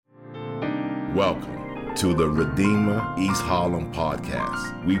Welcome to the Redeemer East Harlem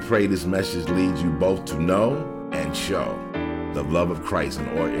podcast. We pray this message leads you both to know and show the love of Christ in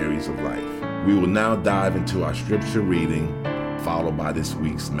all areas of life. We will now dive into our scripture reading, followed by this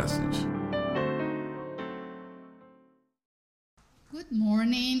week's message. Good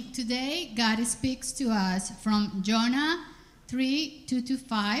morning. Today, God speaks to us from Jonah 3,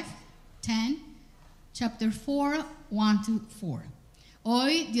 2-5, 10, chapter 4, 1-4.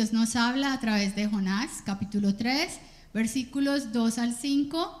 Hoy Dios nos habla a través de Jonás, capítulo 3, versículos 2 al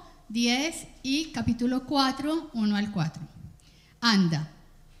 5, 10 y capítulo 4, 1 al 4. Anda,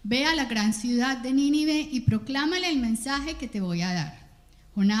 ve a la gran ciudad de Nínive y proclámale el mensaje que te voy a dar.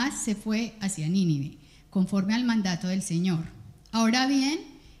 Jonás se fue hacia Nínive, conforme al mandato del Señor. Ahora bien,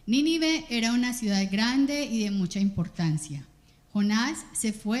 Nínive era una ciudad grande y de mucha importancia. Jonás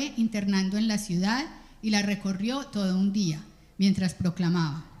se fue internando en la ciudad y la recorrió todo un día, mientras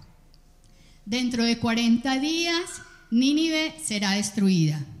proclamaba: dentro de 40 días Nínive será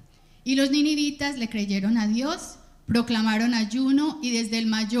destruida. Y los ninivitas le creyeron a Dios, proclamaron ayuno y desde el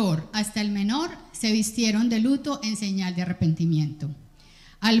mayor hasta el menor se vistieron de luto en señal de arrepentimiento.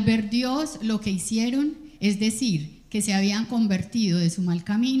 Al ver Dios lo que hicieron, es decir, que se habían convertido de su mal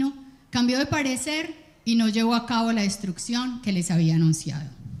camino, cambió de parecer y no llevó a cabo la destrucción que les había anunciado.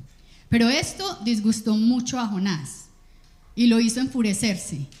 Pero esto disgustó mucho a Jonás y lo hizo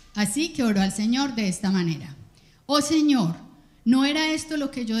enfurecerse, así que oró al Señor de esta manera: Oh Señor, ¿no era esto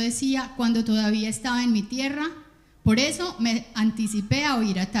lo que yo decía cuando todavía estaba en mi tierra? Por eso me anticipé a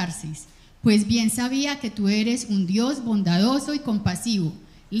oír a Tarsis, pues bien sabía que tú eres un Dios bondadoso y compasivo,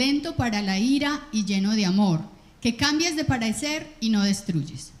 lento para la ira y lleno de amor, que cambias de parecer y no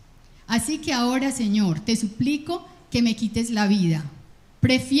destruyes. Así que ahora, Señor, te suplico que me quites la vida.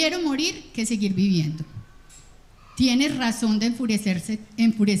 Prefiero morir que seguir viviendo. ¿Tienes razón de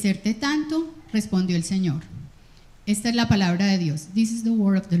enfurecerte tanto?, respondió el Señor. Esta es la palabra de Dios. This is the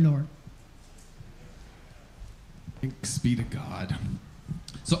word of the Lord. Thanks be to God.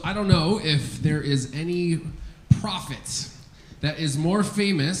 So I don't know if there is any prophet that is more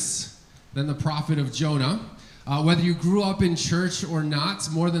famous than the prophet of Jonah. Whether you grew up in church or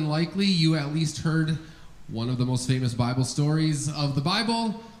not, more than likely you at least heard one of the most famous Bible stories of the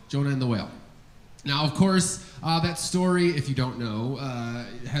Bible, Jonah and the whale. Now, of course, that story, if you don't know,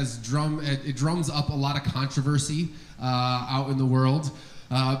 it drums up a lot of controversy out in the world.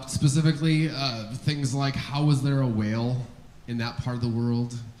 Specifically, things like, how was there a whale in that part of the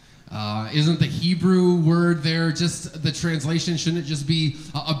world? Isn't the Hebrew word there just the translation? Shouldn't it just be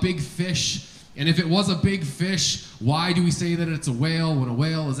a big fish? And if it was a big fish, why do we say that it's a whale when a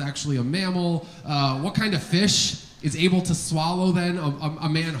whale is actually a mammal? What kind of fish is able to swallow then a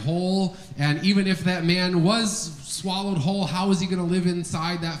man whole? And even if that man was swallowed whole, how is he going to live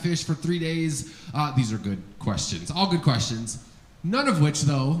inside that fish for 3 days? These are good questions, all good questions. None of which,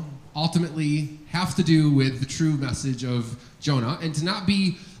 though, ultimately have to do with the true message of Jonah, and to not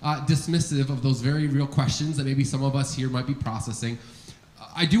be dismissive of those very real questions that maybe some of us here might be processing.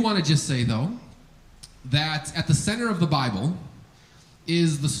 I do want to just say, though, that at the center of the Bible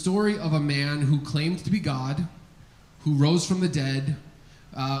is the story of a man who claimed to be God, who rose from the dead,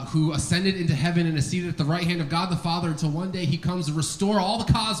 who ascended into heaven and is seated at the right hand of God the Father until one day he comes to restore all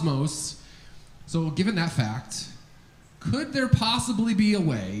the cosmos. So given that fact, could there possibly be a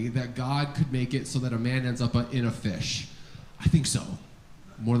way that God could make it so that a man ends up in a fish? I think so.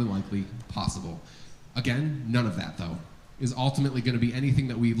 More than likely possible. Again, none of that, though, is ultimately going to be anything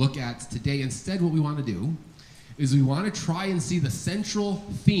that we look at today. Instead, what we want to do is we want to try and see the central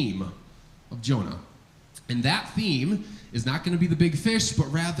theme of Jonah. And that theme is not going to be the big fish,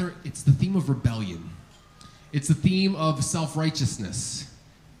 but rather it's the theme of rebellion. It's the theme of self-righteousness.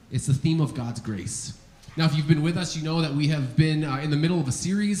 It's the theme of God's grace. Now, if you've been with us, you know that we have been in the middle of a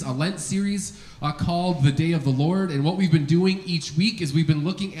series, a Lent series called The Day of the Lord. And what we've been doing each week is we've been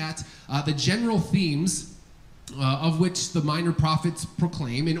looking at the general themes of which the minor prophets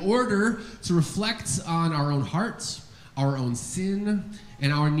proclaim in order to reflect on our own hearts, our own sin,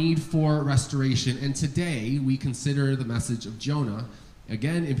 and our need for restoration. And today we consider the message of Jonah,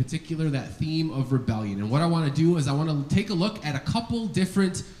 again, in particular, that theme of rebellion. And what I want to do is I want to take a look at a couple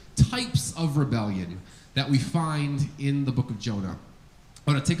different types of rebellion that we find in the book of Jonah.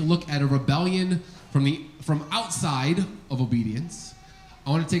 I want to take a look at a rebellion from outside of obedience. I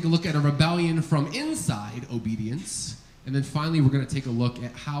want to take a look at a rebellion from inside obedience. And then finally, we're going to take a look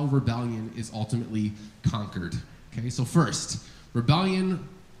at how rebellion is ultimately conquered. Okay, so first, rebellion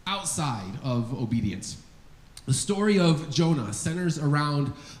outside of obedience. The story of Jonah centers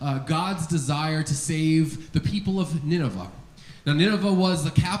around God's desire to save the people of Nineveh. Now, Nineveh was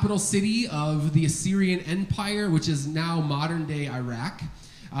the capital city of the Assyrian Empire, which is now modern-day Iraq.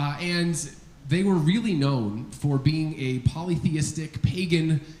 And they were really known for being a polytheistic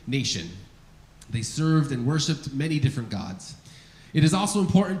pagan nation. They served and worshipped many different gods. It is also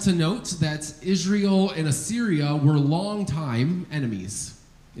important to note that Israel and Assyria were longtime enemies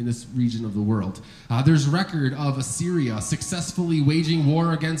in this region of the world. There's record of Assyria successfully waging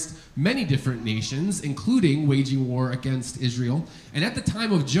war against many different nations, including waging war against Israel. And at the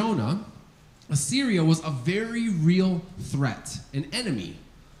time of Jonah, Assyria was a very real threat, an enemy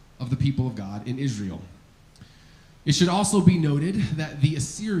of the people of God in Israel. It should also be noted that the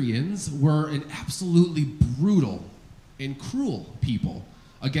Assyrians were an absolutely brutal and cruel people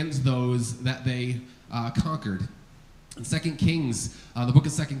against those that they conquered. In 2 Kings, the book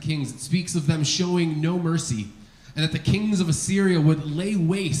of 2 Kings, it speaks of them showing no mercy, and that the kings of Assyria would lay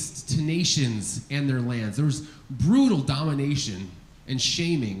waste to nations and their lands. There was brutal domination and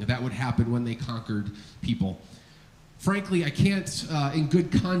shaming that would happen when they conquered people. Frankly, I can't, in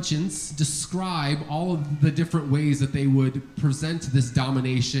good conscience, describe all of the different ways that they would present this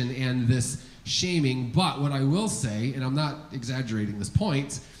domination and this shaming, but what I will say, and I'm not exaggerating this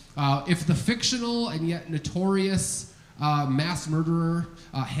point, if the fictional and yet notorious mass murderer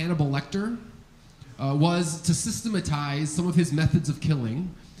Hannibal Lecter was to systematize some of his methods of killing,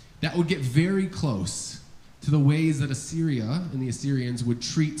 that would get very close to the ways that Assyria and the Assyrians would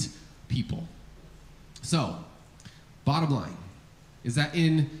treat people. So, bottom line is that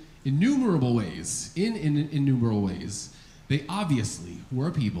in innumerable ways, they obviously were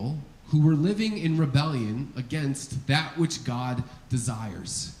a people who were living in rebellion against that which God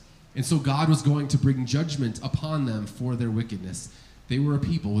desires. And so God was going to bring judgment upon them for their wickedness. They were a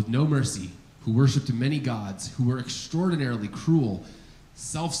people with no mercy, who worshipped many gods, who were extraordinarily cruel,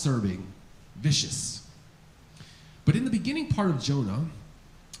 self-serving, vicious. But in the beginning part of Jonah,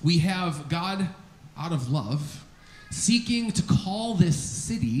 we have God, out of love, seeking to call this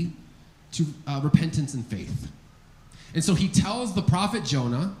city to repentance and faith. And so he tells the prophet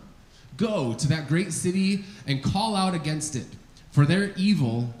Jonah, go to that great city and call out against it, for their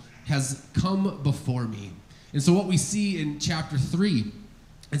evil has come before me. And so what we see in chapter 3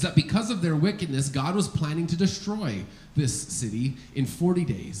 is that because of their wickedness, God was planning to destroy this city in 40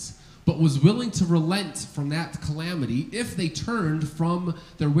 days, but was willing to relent from that calamity if they turned from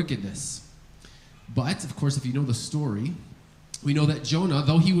their wickedness. But, of course, if you know the story, we know that Jonah,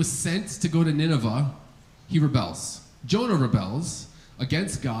 though he was sent to go to Nineveh, he rebels. Jonah rebels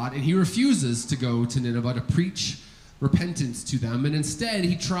against God, and he refuses to go to Nineveh to preach repentance to them, and instead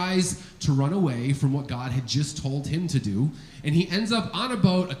he tries to run away from what God had just told him to do, and he ends up on a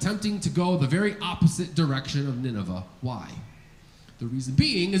boat attempting to go the very opposite direction of Nineveh. Why? The reason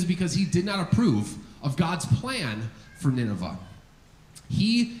being is because he did not approve of God's plan for Nineveh.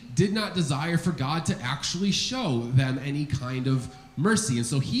 He did not desire for God to actually show them any kind of mercy, and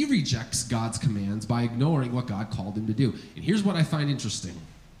so he rejects God's commands by ignoring what God called him to do. And here's what I find interesting,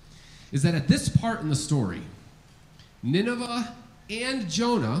 is that at this part in the story, Nineveh and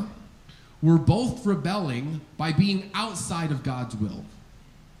Jonah were both rebelling by being outside of God's will.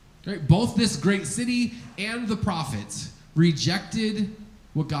 Right? Both this great city and the prophets rejected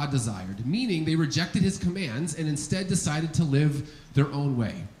what God desired, meaning they rejected his commands and instead decided to live their own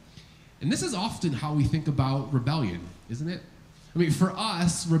way. And this is often how we think about rebellion, isn't it? I mean, for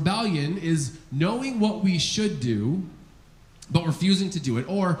us, rebellion is knowing what we should do, but refusing to do it,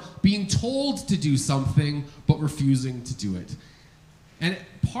 or being told to do something, but refusing to do it. And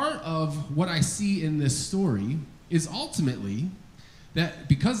part of what I see in this story is ultimately that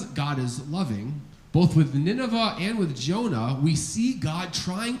because God is loving, both with Nineveh and with Jonah, we see God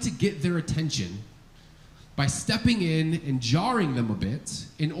trying to get their attention by stepping in and jarring them a bit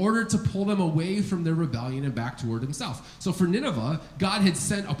in order to pull them away from their rebellion and back toward himself. So for Nineveh, God had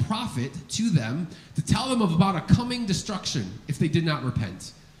sent a prophet to them to tell them about a coming destruction if they did not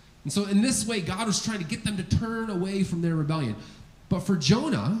repent. And so in this way, God was trying to get them to turn away from their rebellion. But for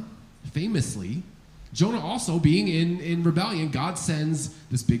Jonah, famously, Jonah also being in rebellion, God sends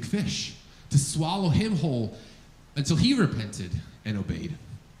this big fish to swallow him whole until he repented and obeyed.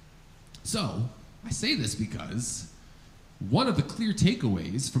 So, I say this because one of the clear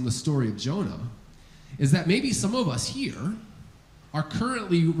takeaways from the story of Jonah is that maybe some of us here are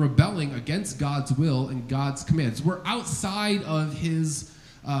currently rebelling against God's will and God's commands. We're outside of his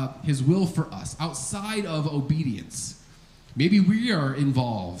will for us, outside of obedience. Maybe we are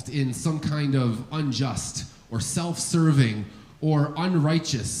involved in some kind of unjust or self-serving or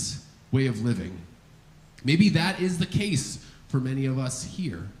unrighteous way of living. Maybe that is the case for many of us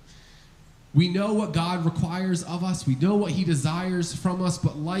here. We know what God requires of us. We know what he desires from us.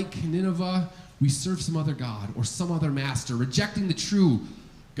 But like Nineveh, we serve some other god or some other master, rejecting the true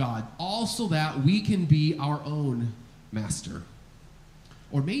God, all so that we can be our own master.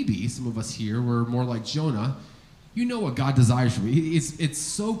 Or maybe some of us here were more like Jonah. You know what God desires for you. It's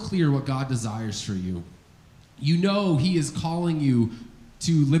so clear what God desires for you. You know he is calling you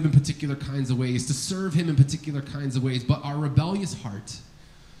to live in particular kinds of ways, to serve him in particular kinds of ways, but our rebellious heart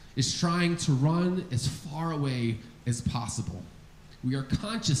is trying to run as far away as possible. We are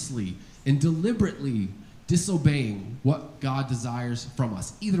consciously and deliberately disobeying what God desires from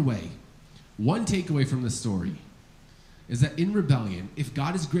us. Either way, one takeaway from this story is that in rebellion, if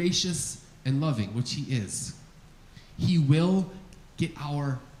God is gracious and loving, which he is, he will get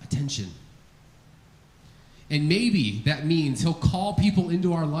our attention. And maybe that means he'll call people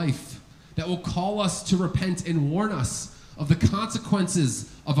into our life that will call us to repent and warn us of the consequences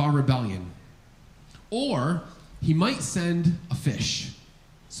of our rebellion. Or he might send a fish,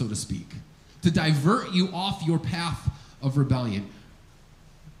 so to speak, to divert you off your path of rebellion.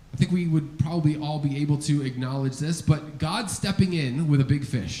 I think we would probably all be able to acknowledge this, but God stepping in with a big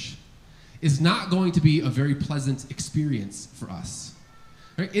fish is not going to be a very pleasant experience for us.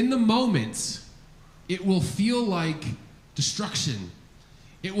 Right? In the moment, it will feel like destruction.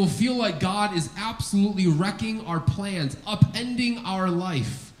 It will feel like God is absolutely wrecking our plans, upending our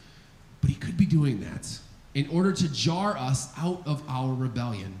life. But he could be doing that in order to jar us out of our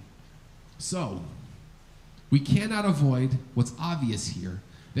rebellion. So, we cannot avoid what's obvious here,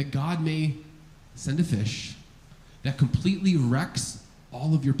 that God may send a fish that completely wrecks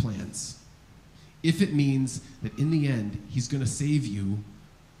all of your plans, if it means that in the end, he's going to save you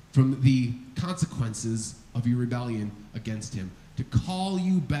from the consequences of your rebellion against him, to call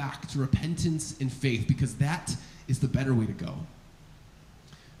you back to repentance and faith, because that is the better way to go.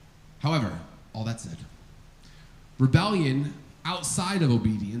 However, all that said, rebellion outside of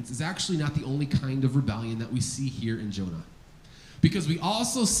obedience is actually not the only kind of rebellion that we see here in Jonah. Because we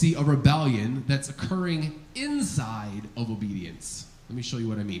also see a rebellion that's occurring inside of obedience. Let me show you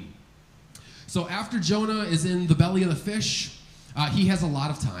what I mean. So after Jonah is in the belly of the fish, he has a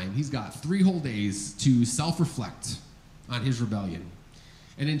lot of time. He's got 3 whole days to self-reflect on his rebellion.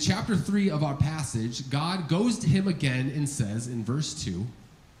 And in chapter 3 of our passage, God goes to him again and says in verse 2,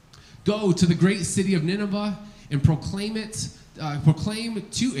 "Go to the great city of Nineveh and proclaim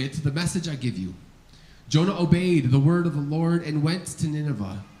to it the message I give you." Jonah obeyed the word of the Lord and went to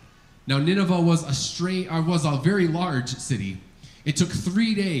Nineveh. Now Nineveh was a very large city. It took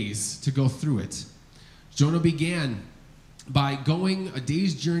 3 days to go through it. Jonah began by going a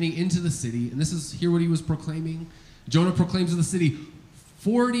day's journey into the city, and this is here what he was proclaiming. Jonah proclaims to the city,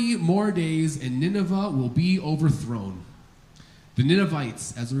 40 more days and Nineveh will be overthrown. The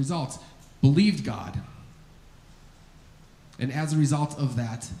Ninevites, as a result, believed God. And as a result of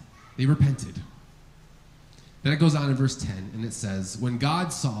that, they repented. Then it goes on in verse 10, and it says, "When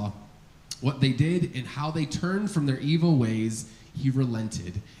God saw what they did and how they turned from their evil ways, he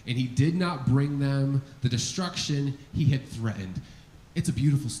relented, and he did not bring them the destruction he had threatened." It's a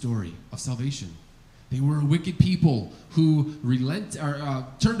beautiful story of salvation. They were a wicked people who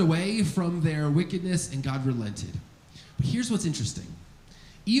turned away from their wickedness, and God relented. But here's what's interesting.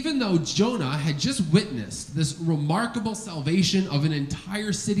 Even though Jonah had just witnessed this remarkable salvation of an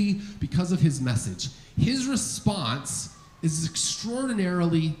entire city because of his message, his response is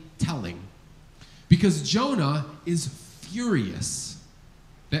extraordinarily telling. Because Jonah is furious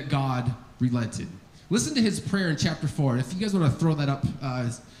that God relented. Listen to his prayer in chapter 4. And if you guys want to throw that up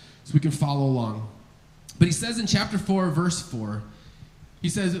so we can follow along. But he says in chapter 4, verse 4, he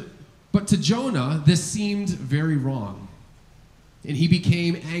says, "But to Jonah this seemed very wrong, and he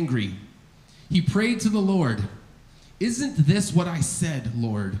became angry. He prayed to the Lord, 'Isn't this what I said,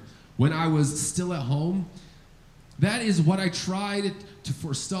 Lord, when I was still at home? That is what I tried to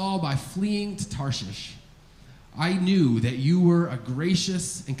forestall by fleeing to Tarshish. I knew that you were a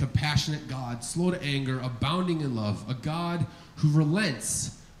gracious and compassionate God, slow to anger, abounding in love, a God who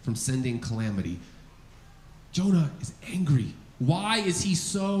relents from sending calamity.'" Jonah is angry. Why is he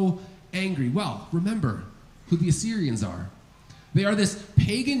so angry? Well, remember who the Assyrians are. They are this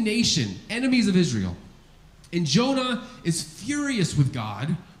pagan nation, enemies of Israel. And Jonah is furious with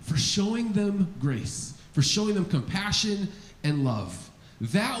God for showing them grace, for showing them compassion and love.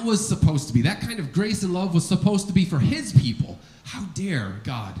 That was supposed to be, that kind of grace and love was supposed to be for his people. How dare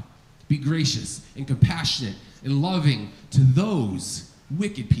God be gracious and compassionate and loving to those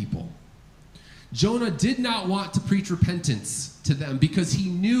wicked people? Jonah did not want to preach repentance to them because he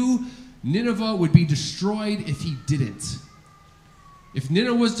knew Nineveh would be destroyed if he didn't. If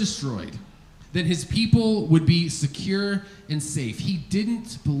Nineveh was destroyed, then his people would be secure and safe. He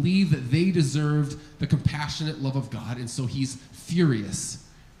didn't believe that they deserved the compassionate love of God, and so he's furious.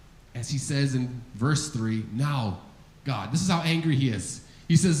 As he says in verse 3, now, God, this is how angry he is.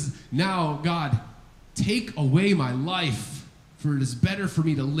 He says, now, God, take away my life, for it is better for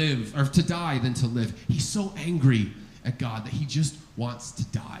me to live, or to die than to live. He's so angry at God that he just wants to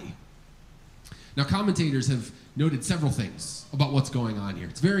die. Now, commentators have noted several things about what's going on here.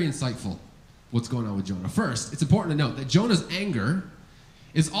 It's very insightful what's going on with Jonah. First, it's important to note that Jonah's anger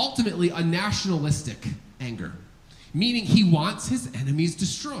is ultimately a nationalistic anger, meaning he wants his enemies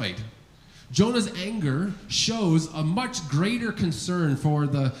destroyed. Jonah's anger shows a much greater concern for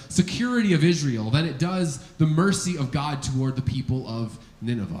the security of Israel than it does the mercy of God toward the people of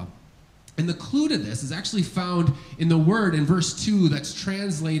Nineveh. And the clue to this is actually found in the word in verse 2 that's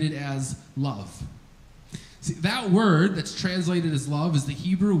translated as love. See, that word that's translated as love is the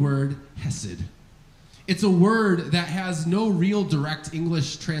Hebrew word hesed. It's a word that has no real direct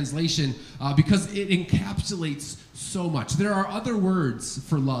English translation because it encapsulates so much. There are other words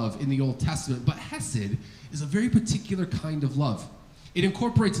for love in the Old Testament, but hesed is a very particular kind of love. It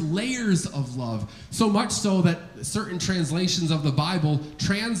incorporates layers of love, so much so that certain translations of the Bible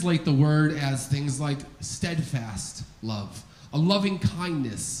translate the word as things like steadfast love, a loving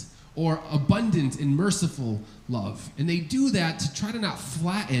kindness, or abundant and merciful love. And they do that to try to not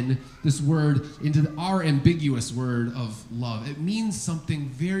flatten this word into our ambiguous word of love. It means something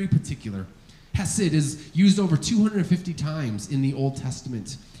very particular. Hesed is used over 250 times in the Old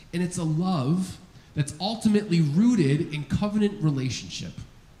Testament, and it's a love that's ultimately rooted in covenant relationship.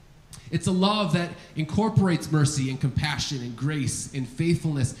 It's a love that incorporates mercy and compassion and grace and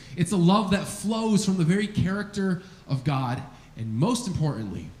faithfulness. It's a love that flows from the very character of God, and most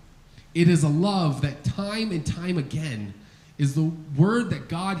importantly, it is a love that time and time again is the word that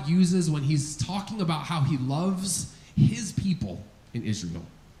God uses when he's talking about how he loves his people in Israel.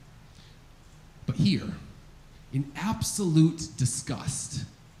 But here, in absolute disgust,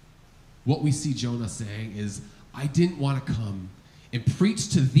 what we see Jonah saying is, I didn't want to come and preach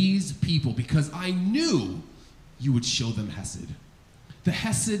to these people because I knew you would show them hesed. The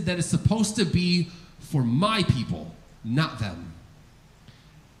hesed that is supposed to be for my people, not them.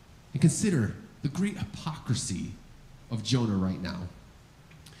 And consider the great hypocrisy of Jonah right now.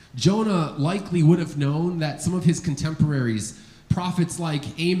 Jonah likely would have known that some of his contemporaries, prophets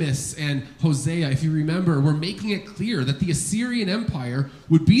like Amos and Hosea, if you remember, were making it clear that the Assyrian Empire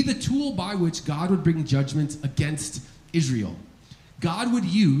would be the tool by which God would bring judgment against Israel. God would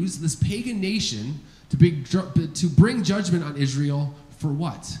use this pagan nation to bring judgment on Israel for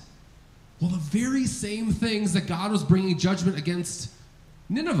what? Well, the very same things that God was bringing judgment against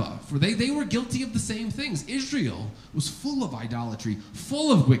Nineveh, for they were guilty of the same things. Israel was full of idolatry, full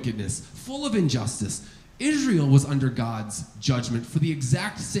of wickedness, full of injustice. Israel was under God's judgment for the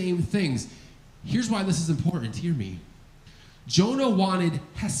exact same things. Here's why this is important. Hear me. Jonah wanted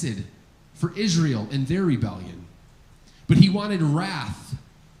hesed for Israel and their rebellion, but he wanted wrath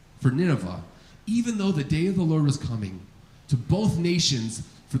for Nineveh, even though the day of the Lord was coming to both nations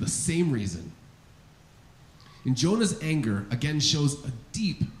for the same reason. And Jonah's anger, again, shows a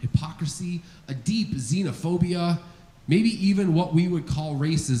deep hypocrisy, a deep xenophobia, maybe even what we would call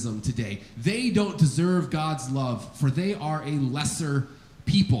racism today. They don't deserve God's love, for they are a lesser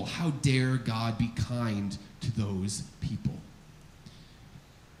people. How dare God be kind to those people?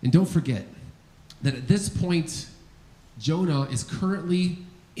 And don't forget that at this point, Jonah is currently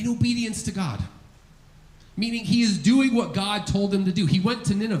in obedience to God, meaning he is doing what God told him to do. He went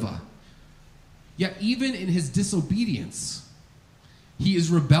to Nineveh. Yet even in his disobedience, he is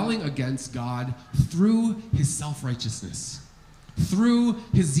rebelling against God through his self-righteousness, through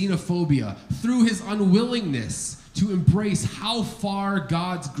his xenophobia, through his unwillingness to embrace how far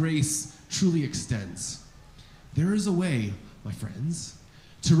God's grace truly extends. There is a way, my friends,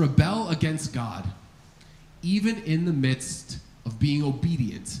 to rebel against God, even in the midst of being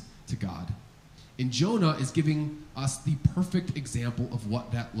obedient to God. And Jonah is giving us the perfect example of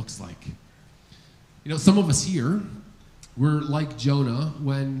what that looks like. You know, some of us here were like Jonah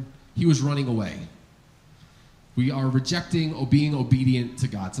when he was running away. We are rejecting or being obedient to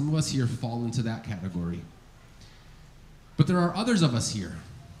God. Some of us here fall into that category. But there are others of us here.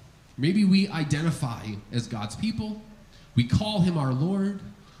 Maybe we identify as God's people. We call him our Lord.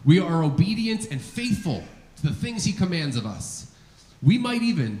 We are obedient and faithful to the things he commands of us. We might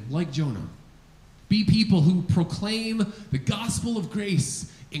even, like Jonah, be people who proclaim the gospel of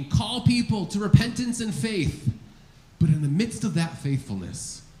grace and call people to repentance and faith. But in the midst of that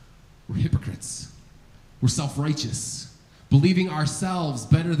faithfulness, we're hypocrites. We're self-righteous, believing ourselves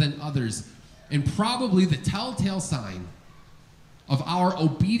better than others. and probably the telltale sign of our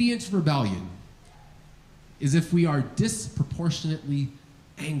obedient rebellion is if we are disproportionately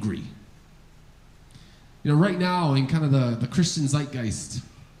angry. You know, right now in kind of the Christian zeitgeist,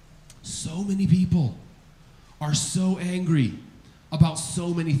 so many people are so angry about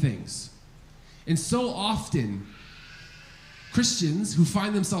so many things. And so often, Christians who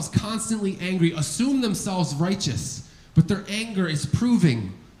find themselves constantly angry assume themselves righteous, but their anger is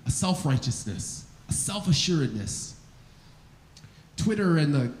proving a self-righteousness, a self-assuredness. Twitter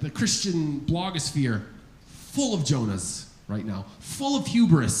and the Christian blogosphere, full of Jonahs right now, full of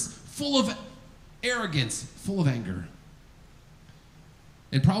hubris, full of arrogance, full of anger.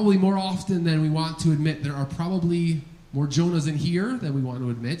 And probably more often than we want to admit, there are probably more Jonahs in here than we want to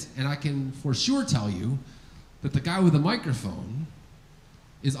admit, and I can for sure tell you that the guy with the microphone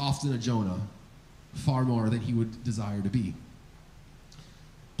is often a Jonah, far more than he would desire to be.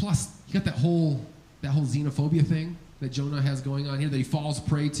 Plus, you got that whole xenophobia thing that Jonah has going on here that he falls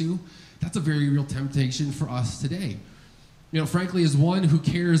prey to. That's a very real temptation for us today. You know, frankly, as one who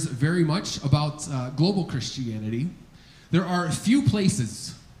cares very much about global Christianity, there are few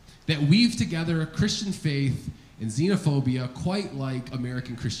places that weave together Christian faith and xenophobia quite like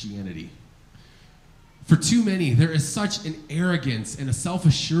American Christianity. For too many, there is such an arrogance and a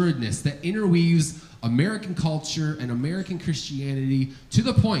self-assuredness that interweaves American culture and American Christianity to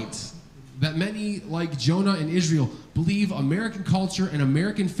the point that many, like Jonah and Israel, believe American culture and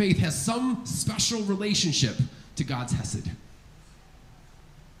American faith has some special relationship to God's hesed.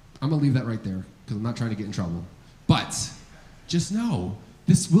 I'm going to leave that right there because I'm not trying to get in trouble. But just know,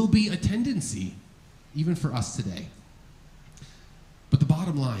 this will be a tendency, even for us today. But the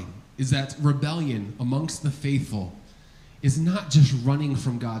bottom line is that rebellion amongst the faithful is not just running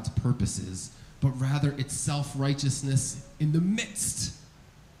from God's purposes, but rather it's self-righteousness in the midst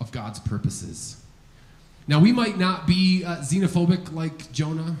of God's purposes. Now, we might not be xenophobic like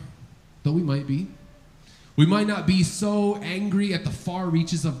Jonah, though we might be. We might not be so angry at the far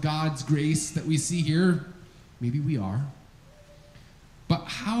reaches of God's grace that we see here. Maybe we are. But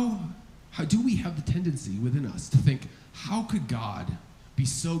how do we have the tendency within us to think, how could God be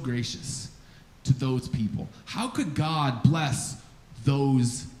so gracious to those people? How could God bless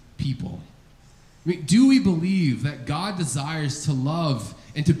those people? I mean, do we believe that God desires to love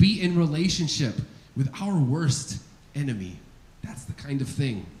and to be in relationship with our worst enemy? That's the kind of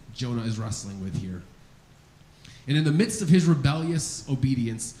thing Jonah is wrestling with here. And in the midst of his rebellious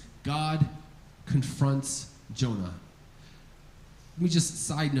obedience, God confronts Jonah. Let me just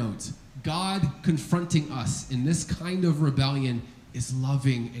side note, God confronting us in this kind of rebellion is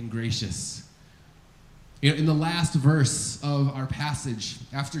loving and gracious. You know, in the last verse of our passage,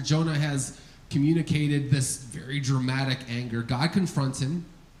 after Jonah has communicated this very dramatic anger, God confronts him.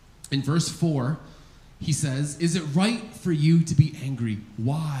 In verse 4, he says, "Is it right for you to be angry?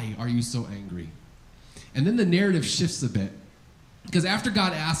 Why are you so angry?" And then the narrative shifts a bit, because after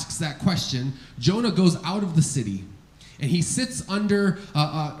God asks that question, Jonah goes out of the city, and he sits under,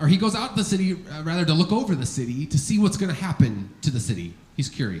 or he goes out of the city, rather to look over the city to see what's going to happen to the city. He's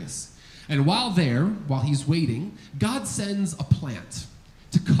curious. And while he's waiting, God sends a plant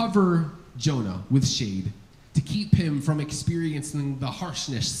to cover Jonah with shade, to keep him from experiencing the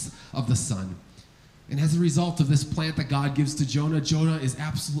harshness of the sun. And as a result of this plant that God gives to Jonah, Jonah is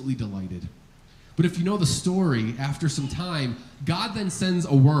absolutely delighted. But if you know the story, after some time, God then sends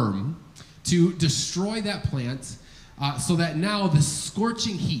a worm to destroy that plant, so that now the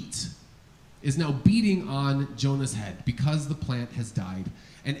scorching heat is now beating on Jonah's head because the plant has died.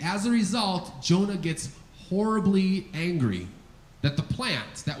 And as a result, Jonah gets horribly angry that the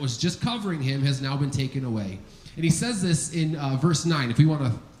plant that was just covering him has now been taken away. And he says this in verse 9, if we want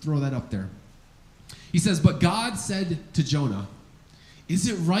to throw that up there. He says, "But God said to Jonah, 'Is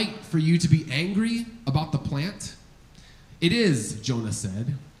it right for you to be angry about the plant?' 'It is,' Jonah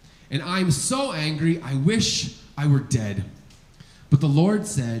said, 'and I'm so angry I wish I were dead.' But the Lord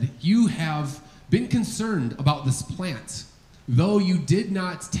said, 'You have been concerned about this plant, though you did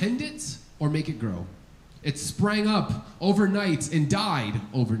not tend it or make it grow. It sprang up overnight and died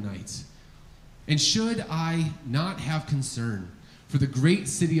overnight. And should I not have concern for the great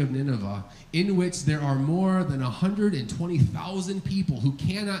city of Nineveh, in which there are more than 120,000 people who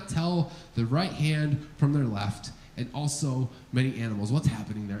cannot tell the right hand from their left, and also many animals?'" What's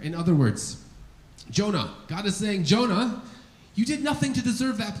happening there? In other words, Jonah, God is saying, Jonah, you did nothing to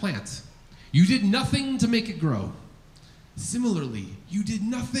deserve that plant. You did nothing to make it grow. Similarly, you did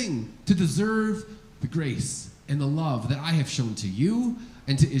nothing to deserve the grace and the love that I have shown to you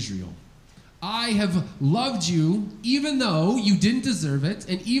and to Israel. I have loved you even though you didn't deserve it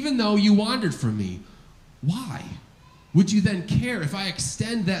and even though you wandered from me. Why would you then care if I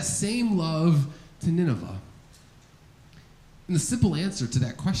extend that same love to Nineveh? And the simple answer to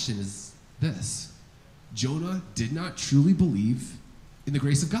that question is this: Jonah did not truly believe in the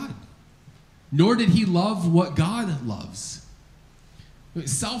grace of God, nor did he love what God loves.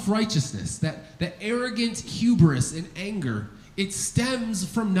 Self-righteousness, that arrogant hubris and anger, it stems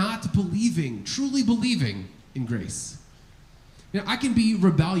from not believing, truly believing in grace. Now, I can be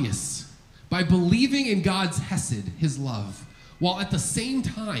rebellious by believing in God's hesed, his love, while at the same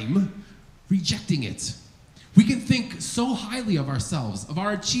time rejecting it. We can think so highly of ourselves, of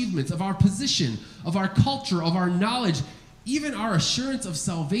our achievements, of our position, of our culture, of our knowledge, even our assurance of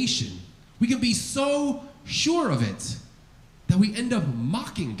salvation. We can be so sure of it that we end up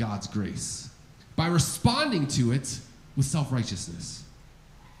mocking God's grace by responding to it with self-righteousness.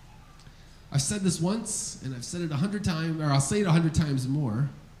 I've said this once, and I've said it 100 times, or I'll say it 100 times more.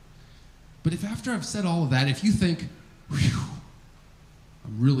 But if after I've said all of that, if you think, whew,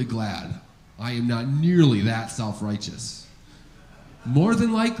 I'm really glad I am not nearly that self-righteous, more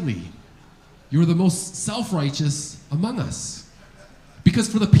than likely, you're the most self-righteous among us. Because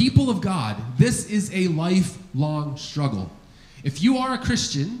for the people of God, this is a lifelong struggle. If you are a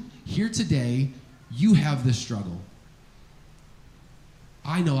Christian here today, you have this struggle.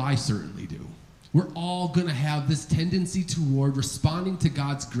 I know I certainly do. We're all going to have this tendency toward responding to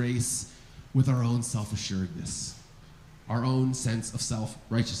God's grace with our own self-assuredness, our own sense of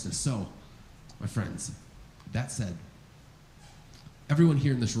self-righteousness. So, my friends, that said, everyone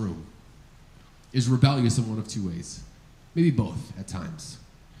here in this room is rebellious in one of two ways, maybe both at times.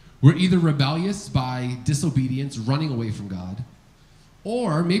 We're either rebellious by disobedience, running away from God,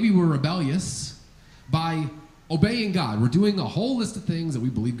 or maybe we're rebellious by obeying God. We're doing a whole list of things that we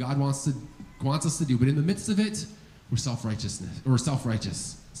believe God wants us to do, but in the midst of it, we're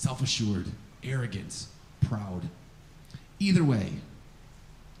self-righteous, self-assured, arrogant, proud. Either way,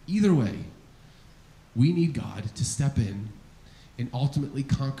 we need God to step in and ultimately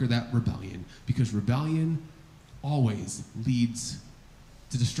conquer that rebellion, because rebellion always leads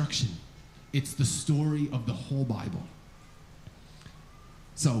to destruction. It's the story of the whole Bible.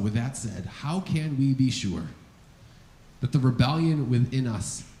 So with that said, how can we be sure that the rebellion within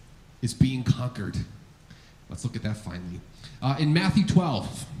us is being conquered? Let's look at that finally. In Matthew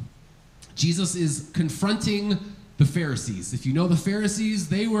 12, Jesus is confronting the Pharisees. If you know the Pharisees,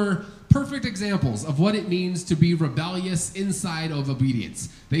 they were perfect examples of what it means to be rebellious inside of obedience.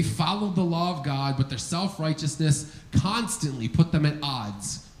 They followed the law of God, but their self-righteousness constantly put them at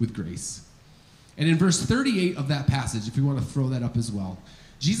odds with grace. And in verse 38 of that passage, if we want to throw that up as well,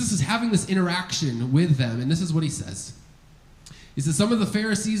 Jesus is having this interaction with them, and this is what he says. He says, some of the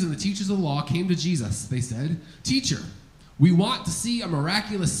Pharisees and the teachers of the law came to Jesus. They said, "Teacher, we want to see a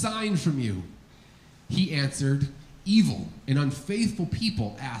miraculous sign from you." He answered, "Evil and unfaithful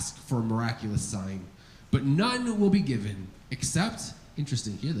people ask for a miraculous sign, but none will be given except,"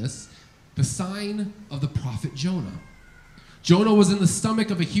 interesting, hear this, "the sign of the prophet Jonah. Jonah was in the stomach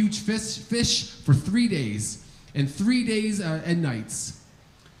of a huge fish for 3 days, and 3 days and nights.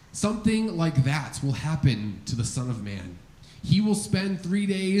 Something like that will happen to the Son of Man. He will spend 3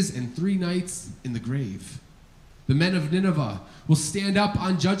 days and 3 nights in the grave. The men of Nineveh will stand up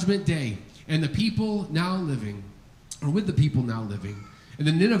on Judgment Day, and the people now living, or with the people now living, and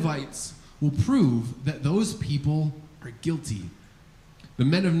the Ninevites will prove that those people are guilty. The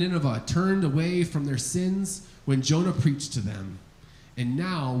men of Nineveh turned away from their sins when Jonah preached to them, and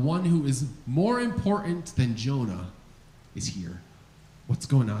now one who is more important than Jonah is here." What's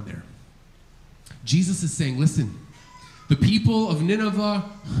going on there? Jesus is saying, listen, the people of Nineveh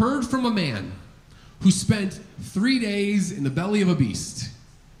heard from a man who spent 3 days in the belly of a beast.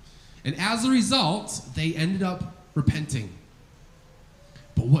 And as a result, they ended up repenting.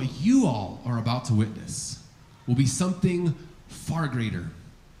 But what you all are about to witness will be something far greater.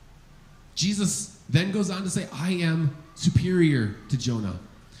 Jesus then goes on to say, "I am superior to Jonah,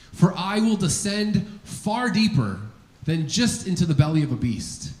 for I will descend far deeper than just into the belly of a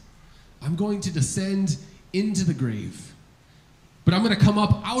beast. I'm going to descend into the grave. But I'm going to come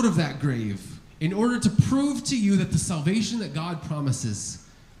up out of that grave in order to prove to you that the salvation that God promises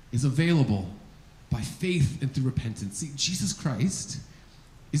is available by faith and through repentance." See, Jesus Christ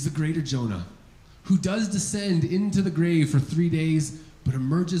is the greater Jonah, who does descend into the grave for 3 days, but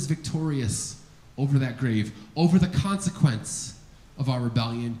emerges victorious over that grave, over the consequence of our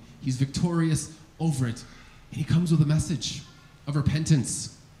rebellion. He's victorious over it. And he comes with a message of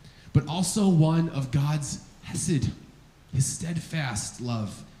repentance, but also one of God's hesed, his steadfast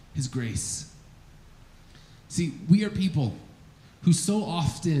love, his grace. See, we are people who so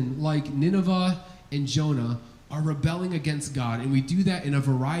often, like Nineveh and Jonah, are rebelling against God, and we do that in a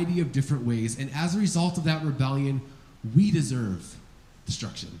variety of different ways. And as a result of that rebellion, we deserve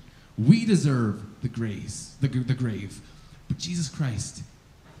destruction. We deserve the grave. But Jesus Christ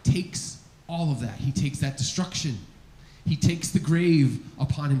takes all of that. He takes that destruction. He takes the grave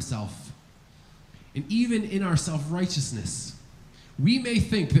upon himself. And even in our self-righteousness, we may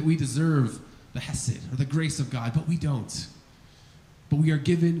think that we deserve the hesed or the grace of God, but we don't. But we are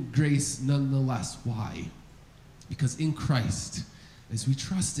given grace nonetheless. Why? Because in Christ, as we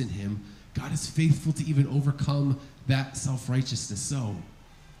trust in him, God is faithful to even overcome that self-righteousness. So,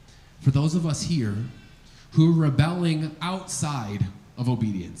 for those of us here who are rebelling outside of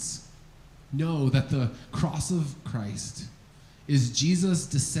obedience, know that the cross of Christ is Jesus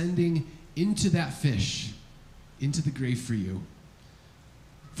descending into that fish, into the grave for you.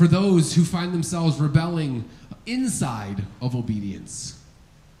 For those who find themselves rebelling inside of obedience,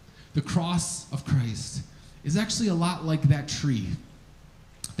 the cross of Christ is actually a lot like that tree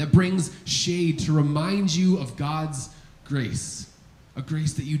that brings shade to remind you of God's grace, a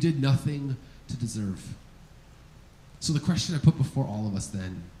grace that you did nothing to deserve. So the question I put before all of us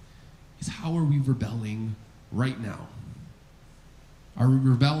then is, how are we rebelling right now? Are we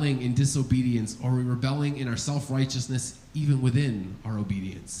rebelling in disobedience, or are we rebelling in our self-righteousness even within our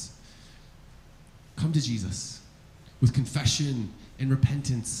obedience? Come to Jesus with confession and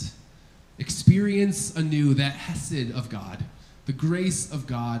repentance. Experience anew that hesed of God, the grace of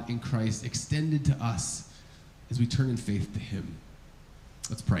God in Christ extended to us as we turn in faith to him.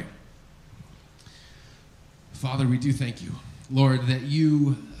 Let's pray. Father, we do thank you, Lord, that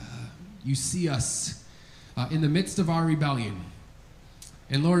you see us in the midst of our rebellion.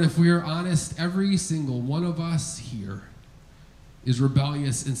 And Lord, if we are honest, every single one of us here is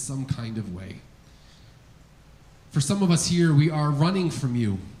rebellious in some kind of way. For some of us here, we are running from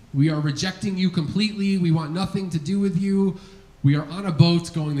you. We are rejecting you completely. We want nothing to do with you. We are on a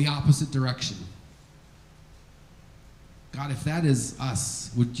boat going the opposite direction. God, if that is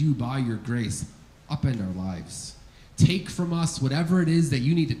us, would you, by your grace, upend our lives? Take from us whatever it is that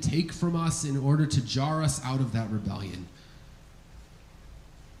you need to take from us in order to jar us out of that rebellion.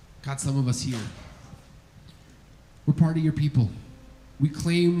 God, some of us here, we're part of your people. We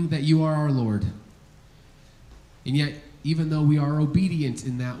claim that you are our Lord. And yet, even though we are obedient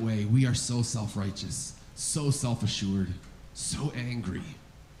in that way, we are so self-righteous, so self-assured, so angry.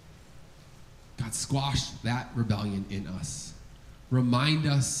 God, squash that rebellion in us. Remind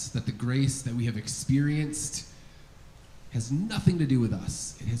us that the grace that we have experienced has nothing to do with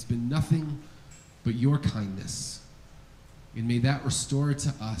us. It has been nothing but your kindness. And may that restore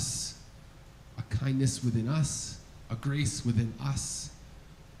to us a kindness within us, a grace within us,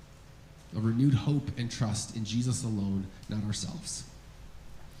 a renewed hope and trust in Jesus alone, not ourselves.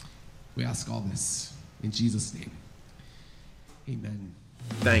 We ask all this in Jesus' name. Amen.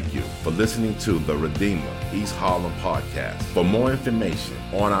 Thank you for listening to the Redeemer East Harlem podcast. For more information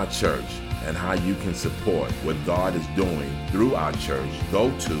on our church and how you can support what God is doing through our church, go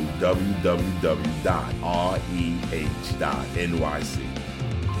to www.reh.nyc.